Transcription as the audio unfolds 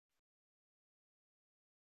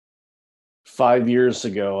5 years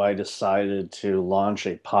ago, I decided to launch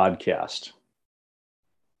a podcast.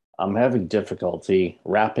 I'm having difficulty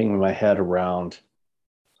wrapping my head around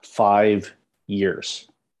 5 years.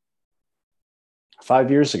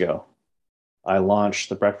 5 years ago, I launched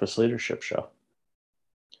the Breakfast Leadership Show.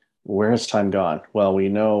 Where has time gone? Well, we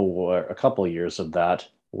know a couple of years of that,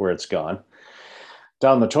 where it's gone.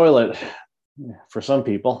 Down the toilet for some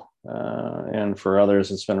people, and for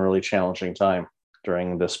others, it's been a really challenging time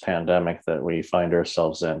during this pandemic that we find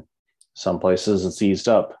ourselves in. Some places it's eased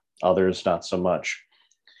up, others not so much.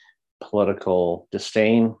 Political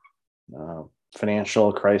disdain, uh,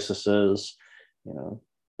 financial crises, you know,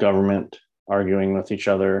 government arguing with each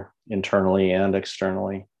other internally and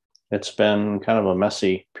externally. It's been kind of a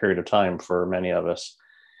messy period of time for many of us.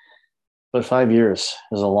 But 5 years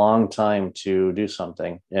is a long time to do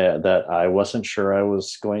something that I wasn't sure I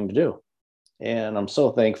was going to do. And I'm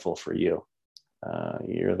so thankful for you.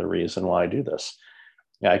 You're the reason why I do this.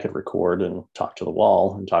 Yeah, I could record and talk to the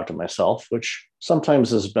wall and talk to myself, which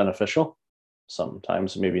sometimes is beneficial,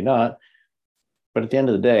 sometimes maybe not. But at the end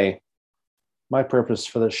of the day, my purpose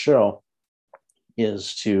for this show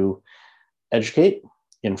is to educate,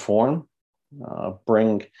 inform,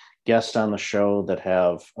 bring guests on the show that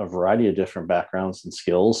have a variety of different backgrounds and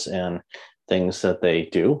skills and things that they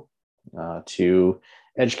do to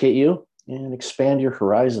educate you and expand your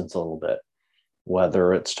horizons a little bit,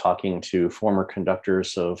 whether it's talking to former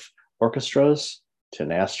conductors of orchestras, to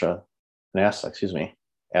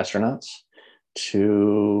astronauts,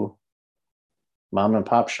 to mom and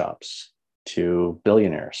pop shops, to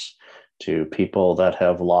billionaires, to people that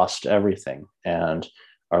have lost everything and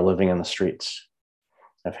are living in the streets.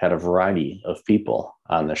 I've had a variety of people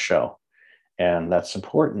on the show, and that's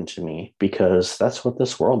important to me because that's what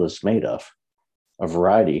this world is made of, a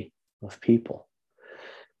variety of people.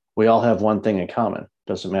 We all have one thing in common.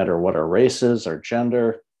 Doesn't matter what our race is, our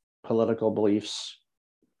gender, political beliefs,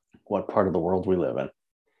 what part of the world we live in.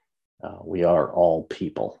 We are all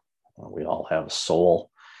people. We all have a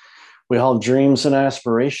soul. We all have dreams and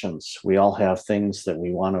aspirations. We all have things that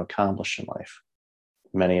we want to accomplish in life.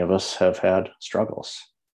 Many of us have had struggles.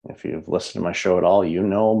 If you've listened to my show at all, you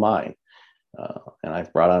know mine. And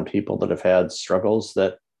I've brought on people that have had struggles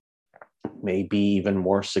that may be even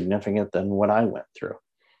more significant than what I went through.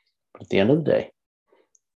 But at the end of the day,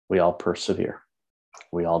 we all persevere.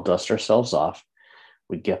 We all dust ourselves off.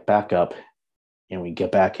 We get back up and we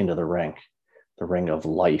get back into the ring of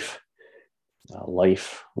life.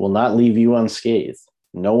 Life will not leave you unscathed.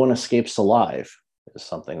 No one escapes alive is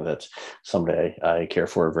something that somebody I care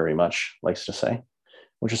for very much likes to say,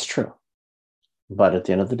 which is true. But at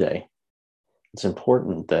the end of the day, it's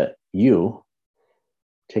important that you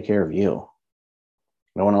take care of you.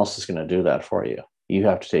 No one else is going to do that for you. You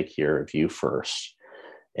have to take care of you first.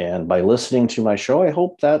 And by listening to my show, I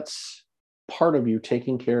hope that's part of you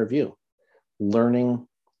taking care of you, learning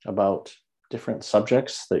about different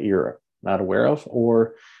subjects that you're not aware of,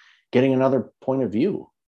 or getting another point of view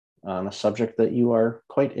on a subject that you are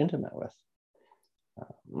quite intimate with.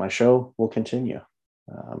 My show will continue.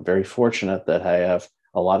 I'm very fortunate that I have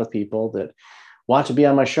a lot of people that want to be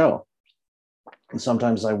on my show. And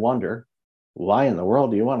sometimes I wonder, why in the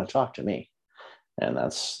world do you want to talk to me? And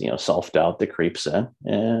that's, self-doubt that creeps in.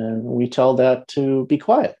 And we tell that to be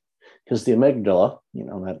quiet because the amygdala,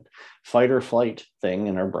 that fight or flight thing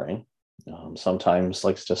in our brain, sometimes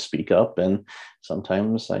likes to speak up, and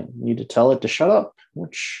sometimes I need to tell it to shut up,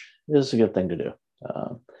 which is a good thing to do.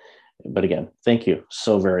 But again, thank you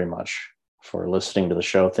so very much for listening to the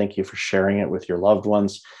show. Thank you for sharing it with your loved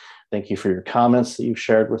ones. Thank you for your comments that you've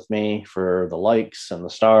shared with me, for the likes and the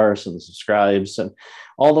stars and the subscribes and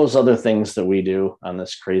all those other things that we do on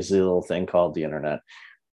this crazy little thing called the internet.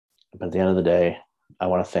 But at the end of the day, I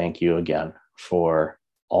want to thank you again for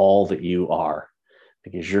all that you are,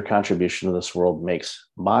 because your contribution to this world makes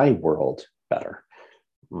my world better.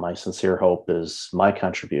 My sincere hope is my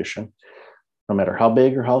contribution, no matter how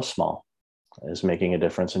big or how small, is making a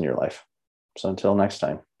difference in your life. So until next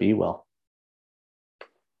time, be well.